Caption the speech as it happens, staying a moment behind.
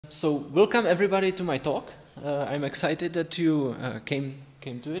So welcome everybody to my talk. I'm excited that you came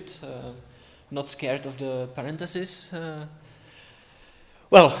to it. Not scared of the parentheses.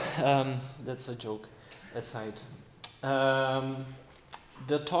 That's a joke aside.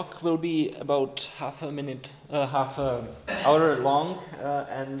 The talk will be about half an hour long,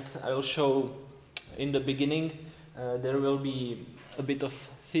 and I'll show in the beginning there will be a bit of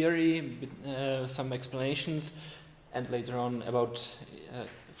theory, some explanations, and later on about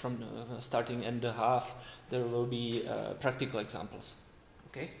from starting and the half there will be practical examples.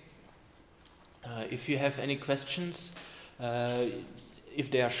 Okay. If you have any questions, if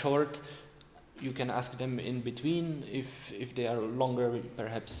they are short, you can ask them in between. If they are longer,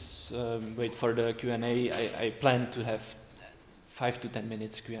 perhaps wait for the Q&A. I plan to have 5 to 10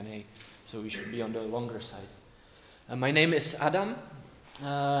 minutes Q&A, so we should be on the longer side. My name is Adam,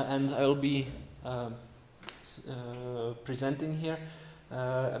 and I will be presenting here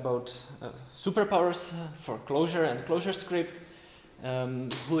about Superpowers for Clojure and ClojureScript.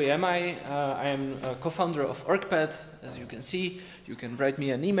 Who am I? I am a co-founder of OrgPad. As you can see, you can write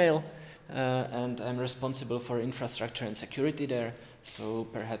me an email, and I'm responsible for infrastructure and security there. So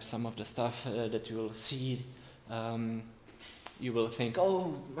perhaps some of the stuff that you will see, you will think,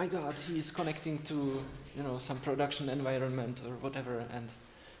 oh my God, he's connecting to some production environment or whatever,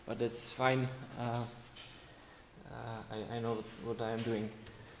 but that's fine. I know what I am doing.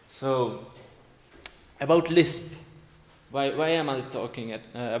 So about Lisp. Why am I talking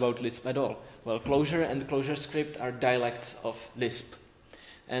about Lisp at all? Well, Clojure and ClojureScript are dialects of Lisp.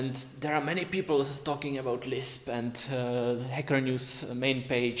 And there are many people talking about Lisp, and Hacker News main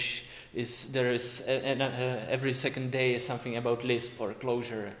page there is every second day something about Lisp or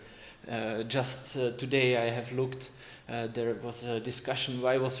Clojure. Just today I have looked, there was a discussion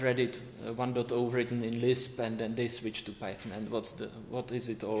why was Reddit 1.0 written in Lisp and then they switched to Python, and what is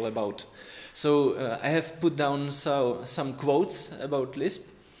it all about? So I have put down some quotes about Lisp.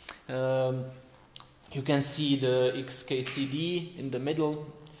 You can see the XKCD in the middle.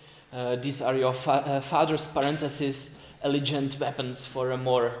 These are your father's parentheses, elegant weapons for a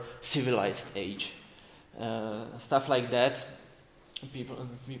more civilized age. Stuff like that.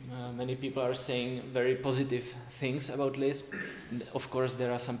 Many people are saying very positive things about Lisp. And of course,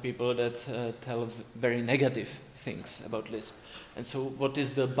 there are some people that tell very negative things about Lisp. And so what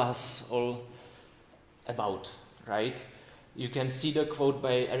is the buzz all about, right? You can see the quote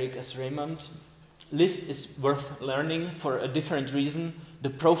by Eric S. Raymond. Lisp is worth learning for a different reason, the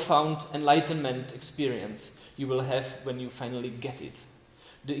profound enlightenment experience you will have when you finally get it.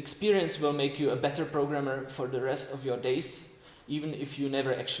 The experience will make you a better programmer for the rest of your days, even if you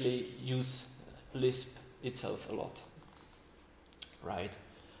never actually use Lisp itself a lot, right?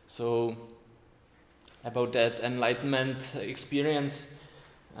 So about that enlightenment experience,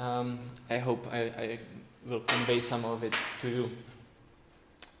 I hope I will convey some of it to you.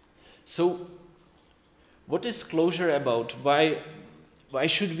 So what is Clojure about? Why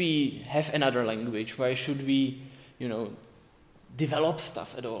should we have another language? Why should we, develop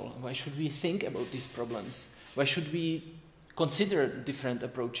stuff at all? Why should we think about these problems? Why should we consider different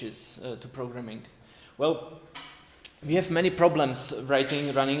approaches to programming? Well, we have many problems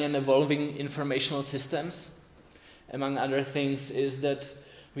running and evolving informational systems. Among other things is that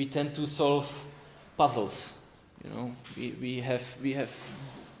we tend to solve puzzles. We have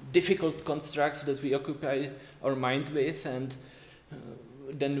difficult constructs that we occupy our mind with, and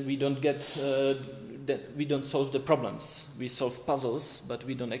then we don't solve the problems. We solve puzzles, but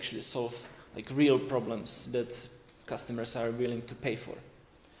we don't actually solve real problems that customers are willing to pay for.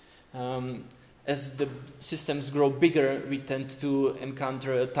 As the systems grow bigger, we tend to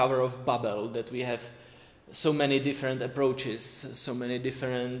encounter a Tower of Babel, that we have so many different approaches, so many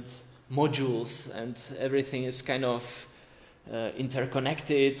different modules, and everything is kind of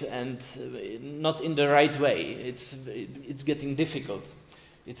interconnected and not in the right way. It's getting difficult.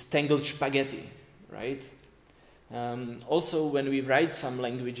 It's tangled spaghetti, right? Also, when we write some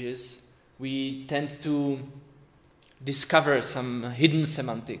languages, we tend to discover some hidden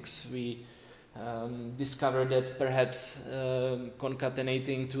semantics. We discover that perhaps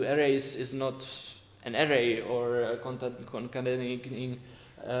concatenating two arrays is not an array, or concatenating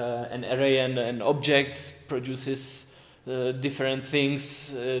an array and an object produces different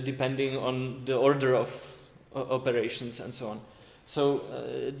things depending on the order of operations and so on. So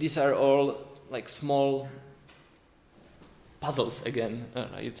these are all small puzzles again,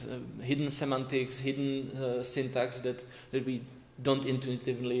 right? Hidden semantics, hidden syntax that we don't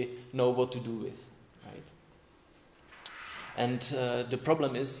intuitively know what to do with, right? And the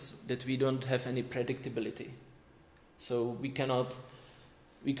problem is that we don't have any predictability. So we cannot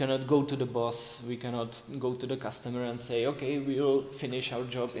we cannot go to the boss, we cannot go to the customer and say, okay, we will finish our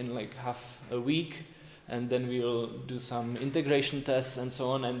job in like half a week, and then we will do some integration tests and so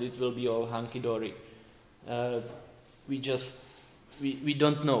on, and it will be all hunky-dory. We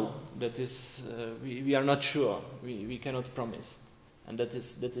don't know. That is, we are not sure. We cannot promise, and that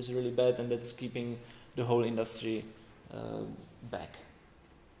is really bad, and that's keeping the whole industry back.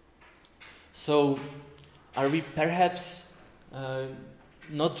 So, are we perhaps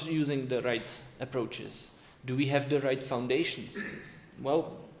not using the right approaches? Do we have the right foundations?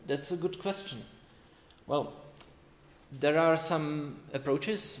 Well, that's a good question. Well, there are some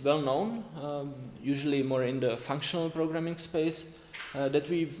approaches well known, usually more in the functional programming space, that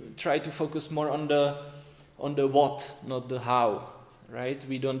we try to focus more on the what, not the how, right?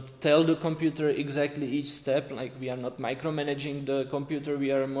 We don't tell the computer exactly each step, like we are not micromanaging the computer,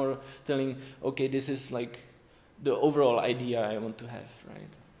 we are more telling, okay, this is like the overall idea I want to have, right?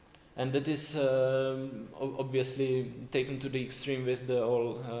 And that is obviously taken to the extreme with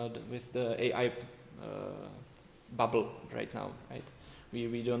with the AI bubble right now, right?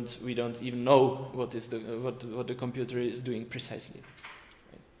 We don't even know what the computer is doing precisely.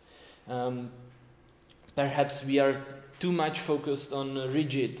 Right? Perhaps we are too much focused on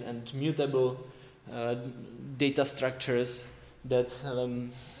rigid and mutable data structures that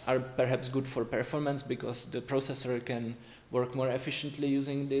are perhaps good for performance because the processor can work more efficiently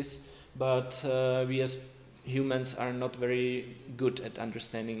using this, but we as humans are not very good at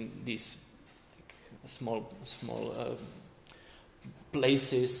understanding these small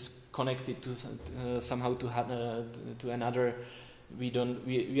places connected to somehow to another.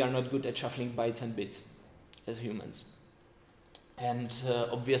 We are not good at shuffling bytes and bits as humans, and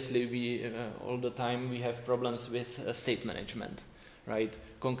obviously we all the time we have problems with state management, right?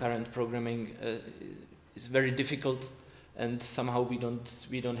 Concurrent programming is very difficult, and somehow we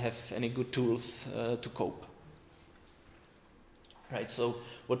don't have any good tools to cope, right? So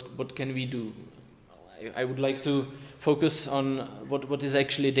what can we do? I would like to focus on what is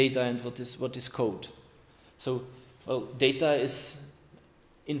actually data and what is code. So, well, data is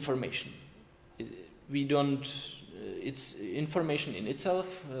information. It's information in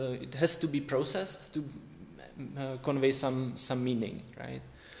itself. It has to be processed to convey some meaning, right?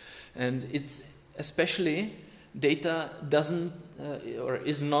 And it's especially data doesn't or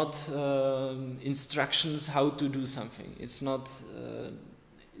is not instructions how to do something. It's not.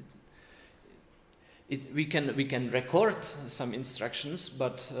 We can record some instructions,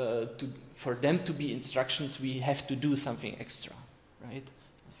 but for them to be instructions, we have to do something extra, right?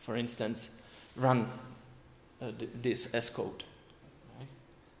 For instance, run this as code. Right?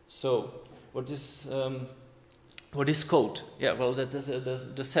 So, what is code? Yeah, well, that is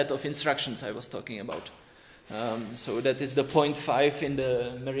the set of instructions I was talking about. So that is the 0.5 in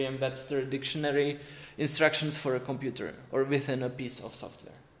the Merriam-Webster dictionary, instructions for a computer or within a piece of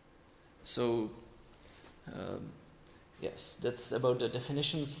software. So. Yes, that's about the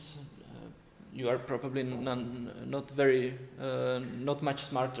definitions. You are probably not much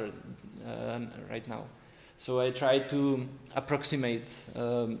smarter right now. So I try to approximate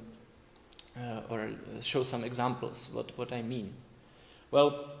or show some examples what I mean.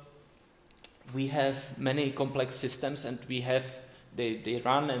 Well, we have many complex systems, and they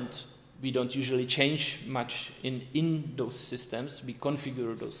run, and we don't usually change much in those systems. We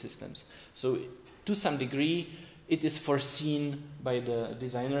configure those systems. So to some degree, it is foreseen by the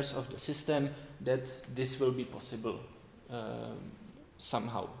designers of the system that this will be possible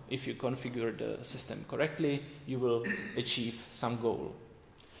somehow. If you configure the system correctly, you will achieve some goal.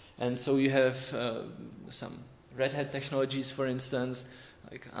 And so you have some Red Hat technologies, for instance,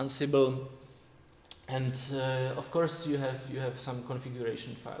 like Ansible, and of course you have some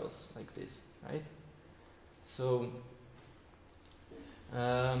configuration files like this, right? So.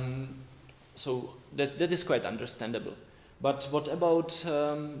 So that is quite understandable. But what about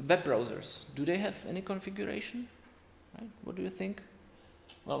web browsers? Do they have any configuration? Right? What do you think?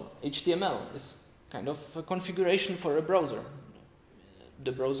 Well, HTML is kind of a configuration for a browser.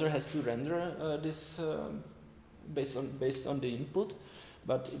 The browser has to render this based on the input,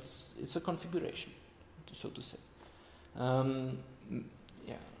 but it's a configuration, so to say.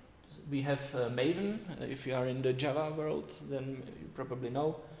 Yeah, we have Maven. If you are in the Java world, then you probably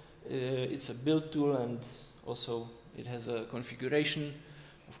know. It's a build tool, and also it has a configuration,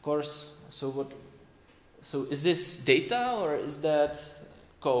 of course. So is this data or is that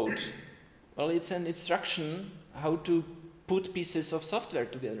code? Well, it's an instruction how to put pieces of software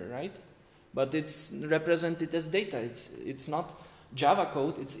together, right? But it's represented as data. It's not Java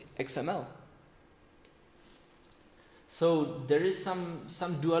code, it's XML. So there is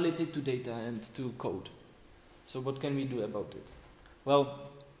some duality to data and to code. So what can we do about it? Well,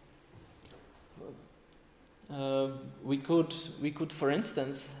 we could, for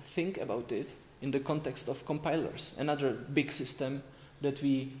instance, think about it in the context of compilers, another big system that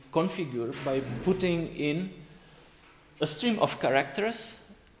we configure by putting in a stream of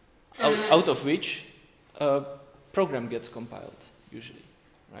characters out of which a program gets compiled, usually,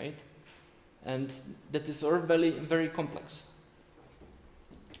 right? And that is all very, very complex.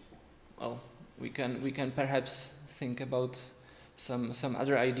 Well, we can perhaps think about some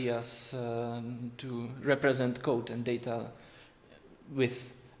other ideas to represent code and data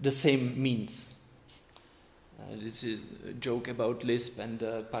with the same means. This is a joke about Lisp and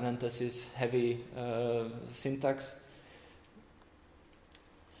parenthesis heavy syntax.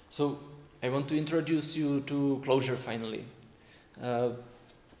 So I want to introduce you to Clojure finally.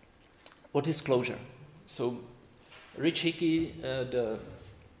 What is Clojure? So Rich Hickey, the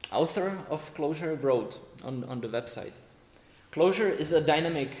author of Clojure, wrote on the website, Clojure is a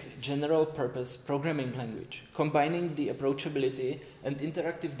dynamic general-purpose programming language combining the approachability and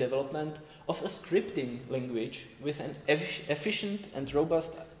interactive development of a scripting language with an efficient and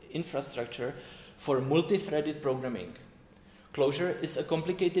robust infrastructure for multi-threaded programming. Clojure is a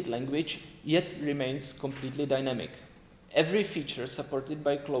complicated language, yet remains completely dynamic. Every feature supported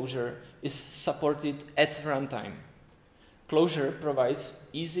by Clojure is supported at runtime. Clojure provides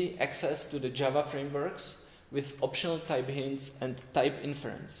easy access to the Java frameworks with optional type hints and type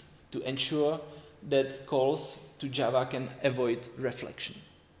inference to ensure that calls to Java can avoid reflection.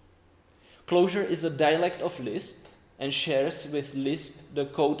 Clojure is a dialect of Lisp and shares with Lisp the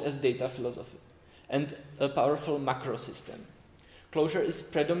code as data philosophy and a powerful macro system. Clojure is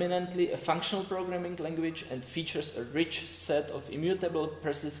predominantly a functional programming language and features a rich set of immutable,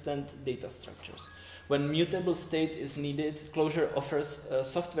 persistent data structures. When mutable state is needed, Clojure offers a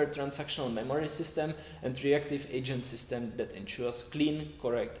software transactional memory system and reactive agent system that ensures clean,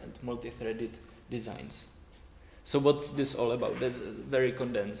 correct, and multi-threaded designs. So what's this all about? That's very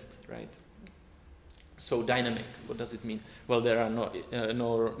condensed, right? So dynamic, what does it mean? Well, there are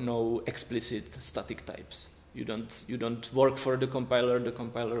no explicit static types. You don't work for the compiler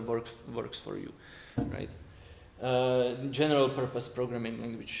works for you, right? General purpose programming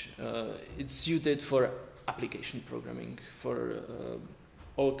language. It's suited for application programming, for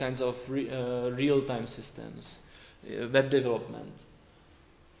all kinds of real-time systems, web development,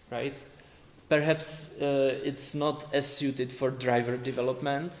 right? Perhaps it's not as suited for driver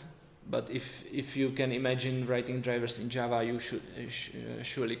development, but if you can imagine writing drivers in Java, you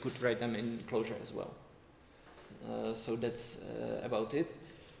surely could write them in Clojure as well. So that's about it.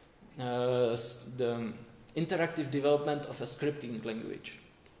 The interactive development of a scripting language.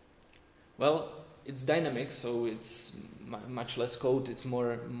 Well, it's dynamic, so it's much less code. It's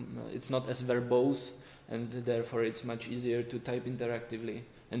not as verbose, and therefore it's much easier to type interactively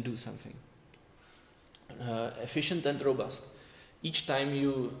and do something. Efficient and robust. Each time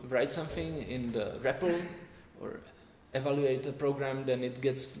you write something in the REPL or evaluate a program, then it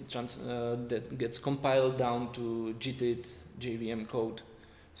gets compiled down to GTID JVM code.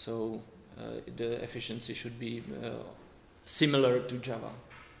 So the efficiency should be similar to Java,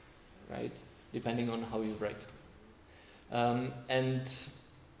 right? Depending on how you write. And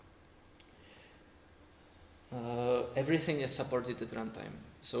everything is supported at runtime.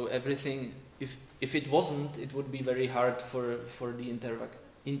 So everything, if it wasn't, it would be very hard for the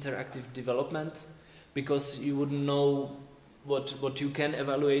interactive development, because you wouldn't know what you can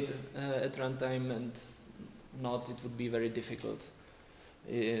evaluate at runtime and not. It would be very difficult.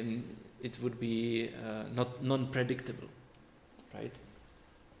 It would be not non-predictable, right?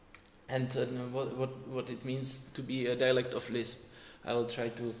 And what it means to be a dialect of Lisp, I will try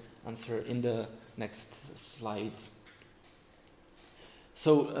to answer in the next slides.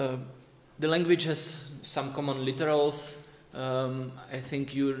 So the language has some common literals. I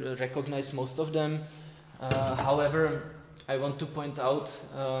think you recognize most of them. However, I want to point out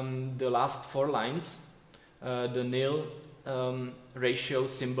the last 4 lines, the nil, ratio,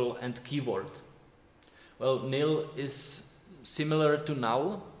 symbol, and keyword. Well, nil is similar to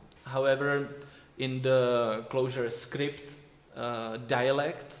null. However, in the ClojureScript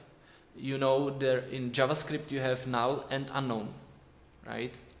dialect, you know, there in JavaScript you have null and unknown,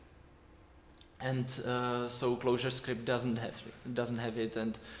 right? And so ClojureScript doesn't have it,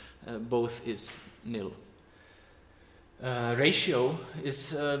 and both is nil. Ratio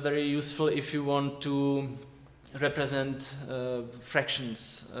is very useful if you want to represent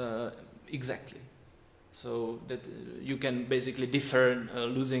fractions exactly, so that you can basically defer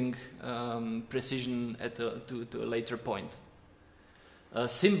losing precision to a later point. A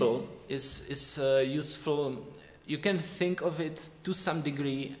symbol is useful. You can think of it to some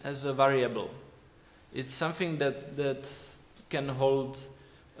degree as a variable. It's something that can hold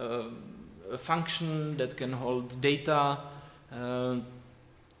a function, that can hold data.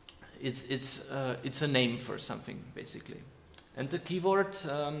 It's a name for something basically. And the keyword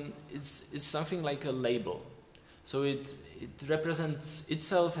is something like a label. So it represents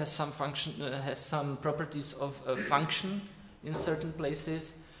itself, has some function, has some properties of a function in certain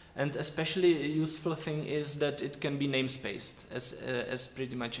places, and especially a useful thing is that it can be namespaced as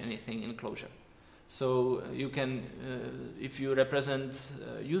pretty much anything in Clojure. So you can, if you represent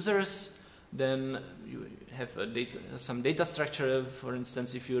users, then you have some data structure. For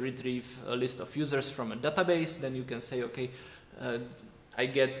instance, if you retrieve a list of users from a database, then you can say, okay, I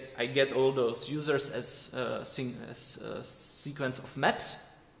get all those users as a sequence of maps,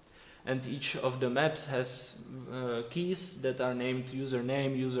 and each of the maps has keys that are named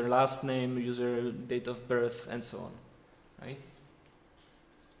username, user last name, user date of birth, and so on, right?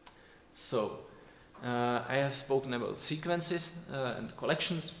 So I have spoken about sequences and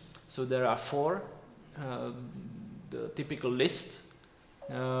collections. So there are 4, the typical list,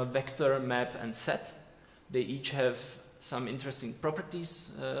 vector, map, and set. They each have some interesting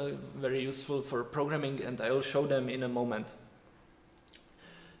properties, very useful for programming, and I will show them in a moment.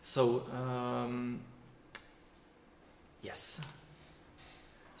 So, yes.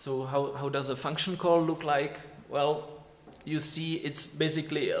 So how does a function call look like? Well, you see it's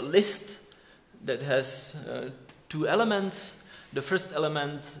basically a list that has 2 elements. The first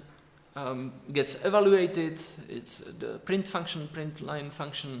element gets evaluated. It's the print function, print line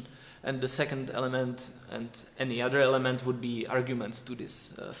function, and the second element and any other element would be arguments to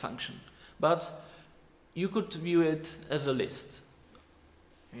this function. But you could view it as a list.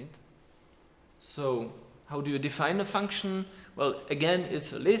 Right? So how do you define a function? Well, again,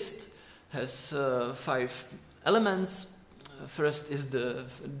 it's a list, has 5 elements. First is the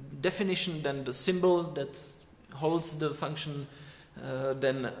definition, then the symbol that holds the function,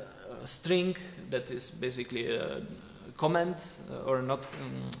 then a string that is basically a comment or not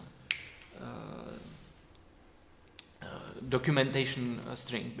documentation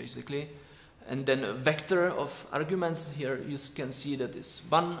string basically, and then a vector of arguments. Here you can see that is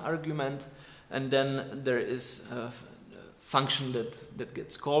 1 argument, and then there is a function that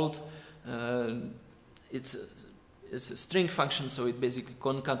gets called. It's a string function, so it basically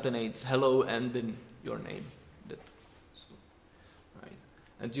concatenates hello and then your name. Right,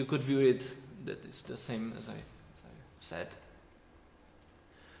 and you could view it that is the same as I said.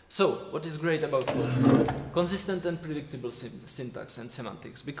 So, what is great about Clojure? Consistent and predictable syntax and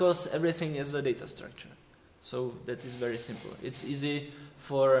semantics, because everything is a data structure. So that is very simple. It's easy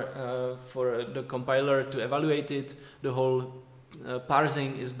for the compiler to evaluate it. The whole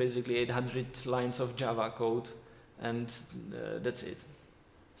parsing is basically 800 lines of Java code, and that's it.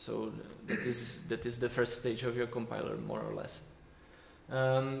 So that is the first stage of your compiler, more or less.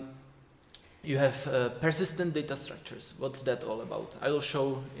 You have persistent data structures. What's that all about? I will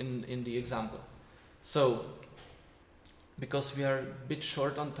show in the example. So, because we are a bit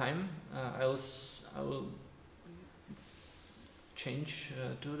short on time, I will change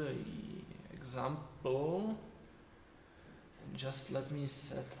to the example. And just let me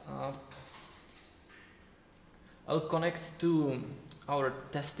set up. I'll connect to our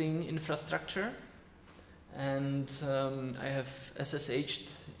testing infrastructure, and I have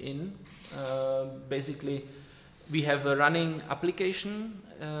SSH'd in. Basically, we have a running application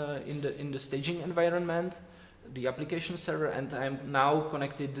in the staging environment, the application server, and I'm now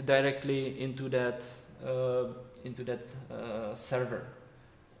connected directly into that server,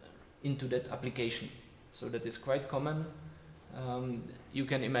 into that application. So that is quite common. You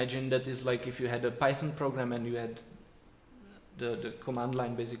can imagine that is like if you had a Python program and you had the command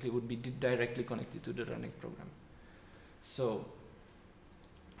line basically would be directly connected to the running program. So,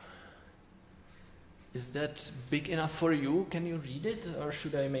 is that big enough for you? Can you read it, or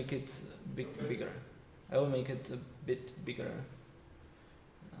should I make it bigger? I will make it a bit bigger.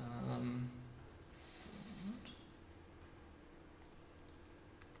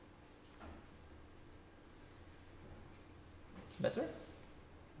 Better?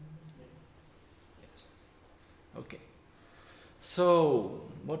 Yes. Okay. So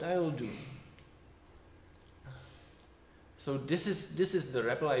what I will do. So this is the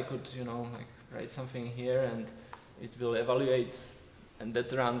REPL. I could like write something here and it will evaluate, and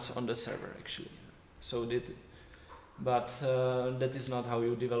that runs on the server actually. So but that is not how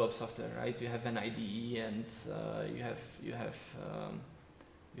you develop software, right? You have an IDE and you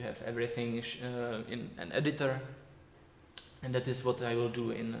have everything in an editor, and that is what I will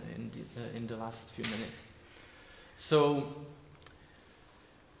do in the last few minutes. So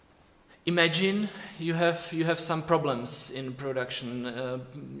imagine you have some problems in production.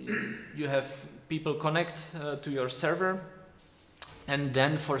 You have people connect to your server, and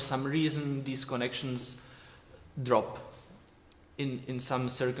then for some reason these connections drop in some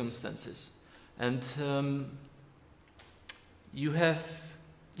circumstances, and you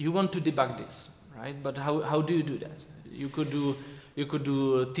want to debug this, right? But how do you do that? You could do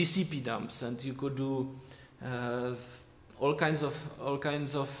TCP dumps, and you could do all kinds of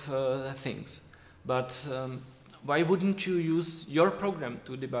things. But why wouldn't you use your program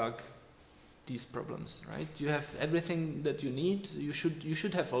to debug these problems, right? You have everything that you need. You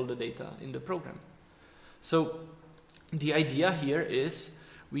should have all the data in the program. So the idea here is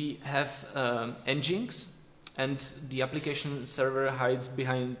we have Nginx, and the application server hides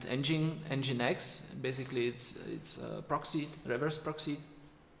behind Nginx. Basically, it's proxy, reverse proxy.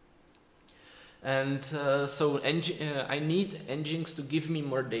 And so I need Nginx to give me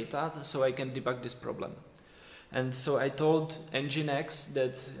more data so I can debug this problem. And so I told Nginx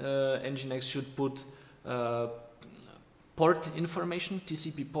that Nginx should put port information,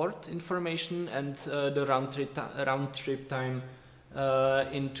 TCP port information, and the round trip time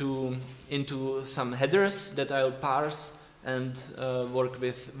into some headers that I'll parse and work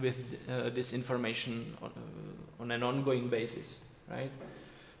with this information on an ongoing basis, right?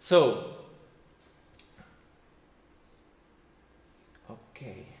 So,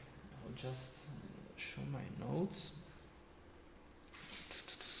 okay, I'll just show my notes.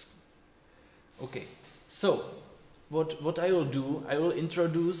 Okay, so what I will do, I will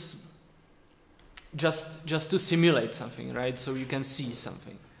introduce just to simulate something, right? So you can see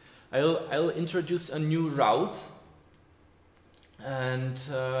something. I'll introduce a new route, and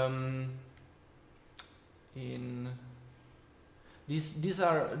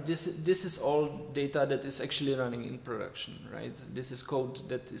this is all data that is actually running in production, right? This is code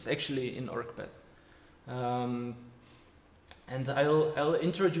that is actually in OrgPad, and I'll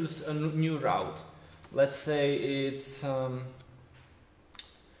introduce a new route. Let's say it's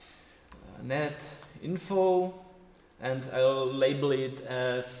net info, and I'll label it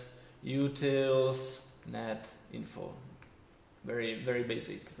as utils net info. Very, very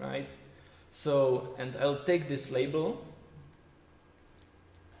basic, right? So, and I'll take this label,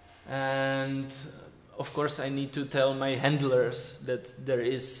 and of course I need to tell my handlers that there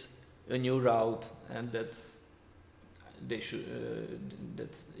is a new route and that they should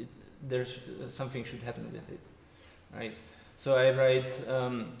something should happen with it, right? So I write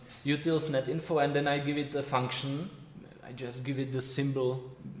utils net info, and then I give it a function. I just give it the symbol,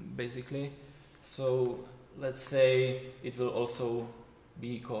 basically. So let's say it will also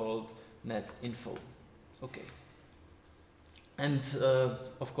be called net info. Okay. And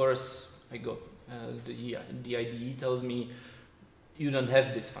of course, I got the IDE tells me you don't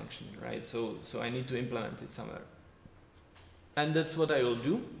have this function, right? So I need to implement it somewhere. And that's what I will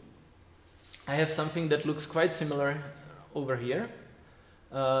do. I have something that looks quite similar over here.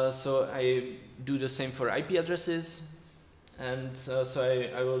 So I do the same for IP addresses, and so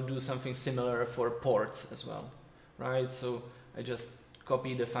I will do something similar for ports as well, right? So I just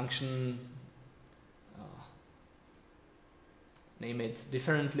copy the function, name it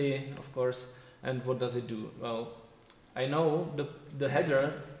differently, of course, and what does it do? Well, I know the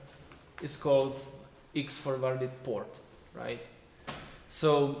header is called X forwarded port, right?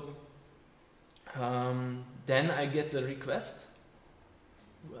 So then I get the request.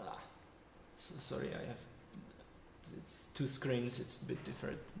 So sorry, it's two screens, it's a bit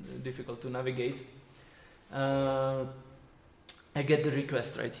difficult to navigate. I get the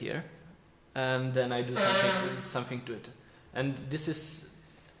request right here, and then I do something to it. And this is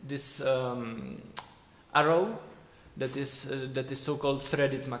this arrow that is so-called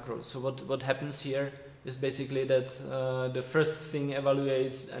threaded macro. So what happens here is basically that the first thing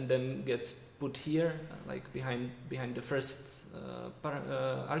evaluates and then gets put here, like behind the first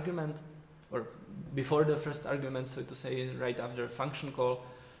argument, or before the first argument, so to say, right after a function call,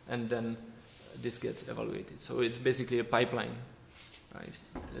 and then this gets evaluated. So it's basically a pipeline, right?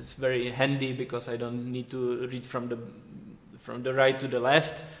 It's very handy because I don't need to read from the right to the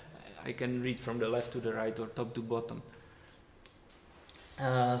left. I can read from the left to the right or top to bottom.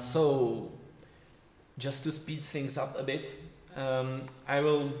 So just to speed things up a bit, I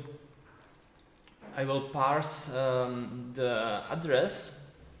will parse the address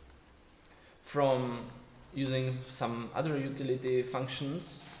from using some other utility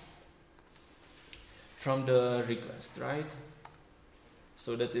functions from the request, right?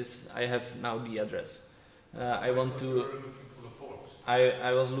 So that is, I have now the address. I want to.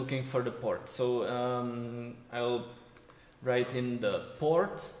 I was looking for the port. So I'll write in the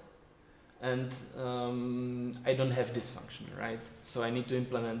port, and I don't have this function, right? So I need to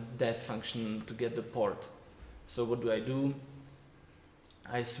implement that function to get the port. So what do?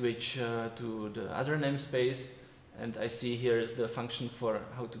 I switch to the other namespace, and I see here is the function for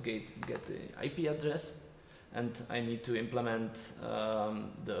how to get the IP address, and I need to implement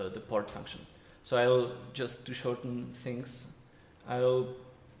the port function. So I'll just, to shorten things, I'll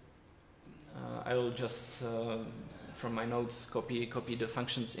just from my notes copy the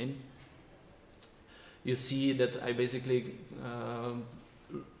functions in. You see that I basically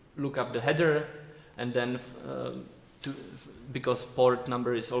look up the header, and then because port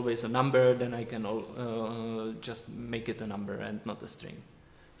number is always a number, then I can just make it a number and not a string.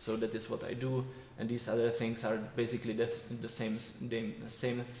 So that is what I do, and these other things are basically the same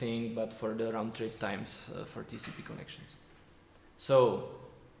thing, but for the round trip times for TCP connections. So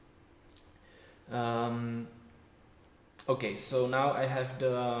okay, so now I have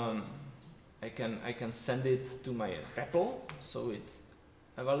the I can send it to my REPL, so it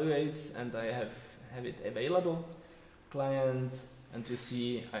evaluates, and I have it available. Client, and you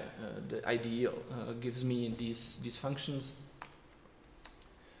see the IDE gives me these functions.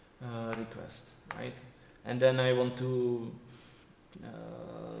 Request, right? And then I want to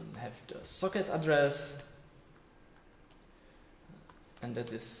have the socket address, and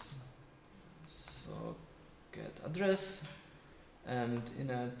that is socket address, and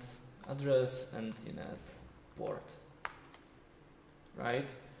inet address, and inet port, right?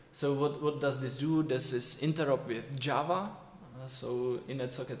 So what does this do? This is interop with Java. So inet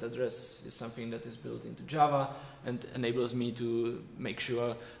socket address is something that is built into Java and enables me to make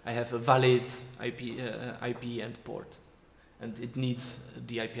sure I have a valid IP and port. And it needs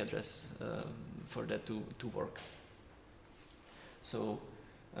the IP address for that to work. So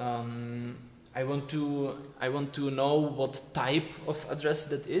I want to know what type of address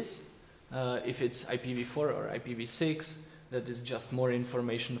that is. If it's IPv4 or IPv6. That is just more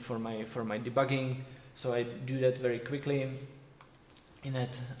information for my debugging. So I do that very quickly.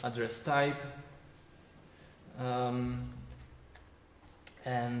 Inet address type,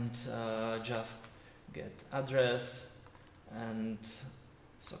 and just get address and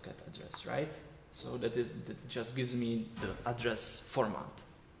socket address, right? So that just gives me the address format,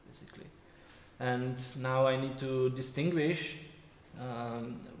 basically. And now I need to distinguish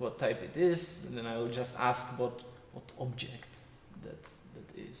what type it is, and then I will just ask what object that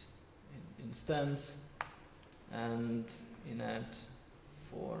is. Instance, and inet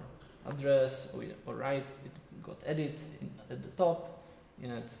for address, or right, it got edit at the top,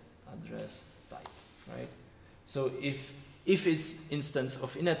 inet address type, right? So if it's instance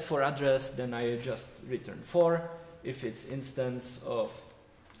of inet for address, then I just return 4. If it's instance of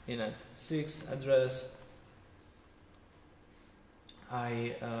inet 6 address,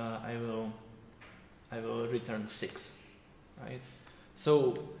 I will return 6, right?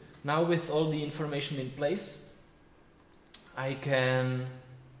 So now with all the information in place, I can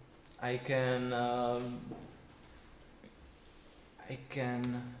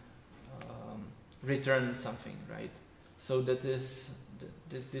return something, right? So this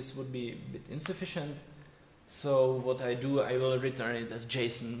would be a bit insufficient. So what I do, I will return it as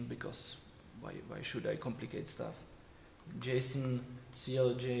JSON, because why should I complicate stuff? JSON,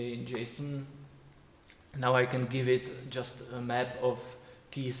 CLJ, JSON. Now I can give it just a map of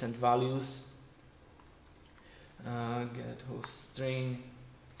keys and values. Get host string,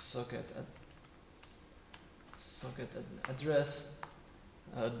 socket address,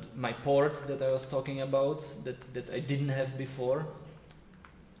 my port that I was talking about, that I didn't have before,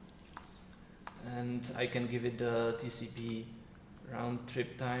 and I can give it the TCP round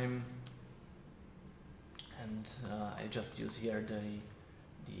trip time, and I just use here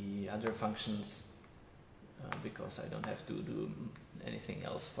the other functions because I don't have to do anything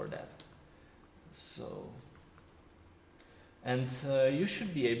else for that. So, and you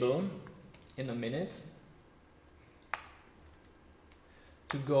should be able in a minute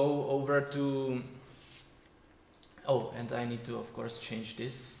to go over to, oh, and I need to of course change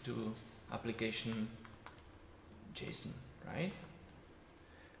this to application JSON, right?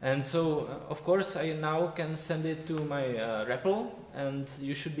 And so of course I now can send it to my REPL, and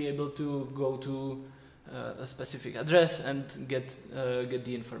you should be able to go to a specific address and get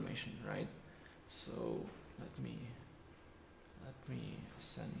the information, right? So let me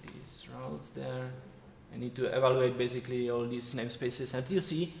send these routes there, I need to evaluate basically all these namespaces, and you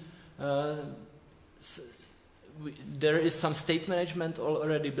see there is some state management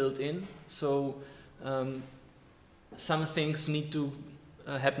already built in, so some things need to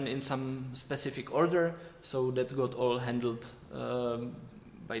happen in some specific order, so that got all handled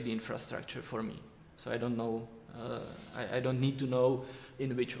by the infrastructure for me. So I don't know, I don't need to know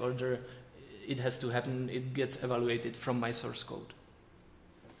in which order it has to happen. It gets evaluated from my source code.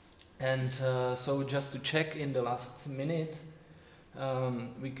 And so just to check in the last minute,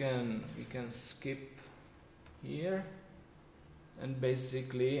 we can skip here, and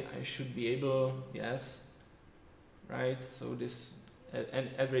basically I should be able, yes, right, so this, and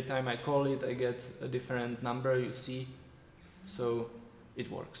every time I call it I get a different number, you see, so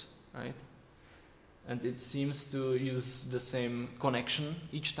it works, right? And it seems to use the same connection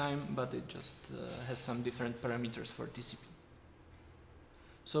each time, but it just has some different parameters for TCP.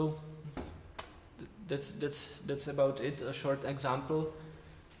 So that's about it, a short example.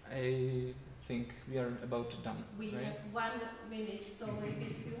 I think we are about done. We right? have 1 minute, so maybe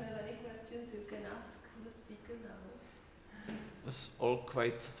if you have any questions, you can ask the speaker now. It was all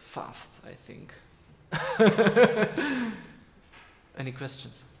quite fast, I think. Any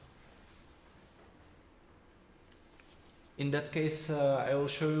questions? In that case, I will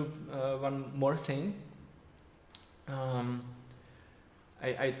show you one more thing.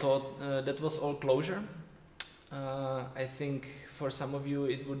 I thought that was all Clojure. I think for some of you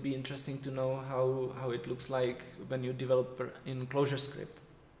it would be interesting to know how it looks like when you develop in ClojureScript.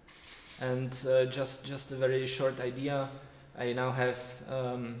 And just a very short idea, I now have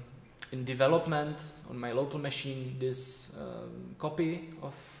in development on my local machine this copy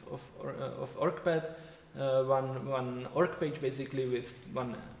of OrgPad, one org page basically with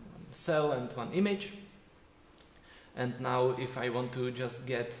one cell and one image. And now if I want to just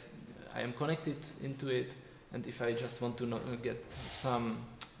get, I am connected into it, and if I just want to get some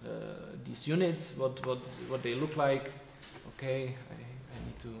these units, what they look like, okay, I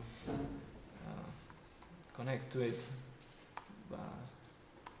need to connect to it.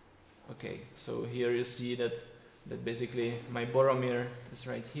 Okay, so here you see that basically my Boromir is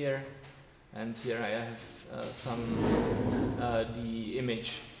right here, and here I have the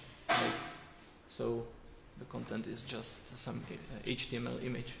image, right? So the content is just some HTML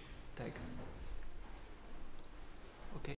image tag.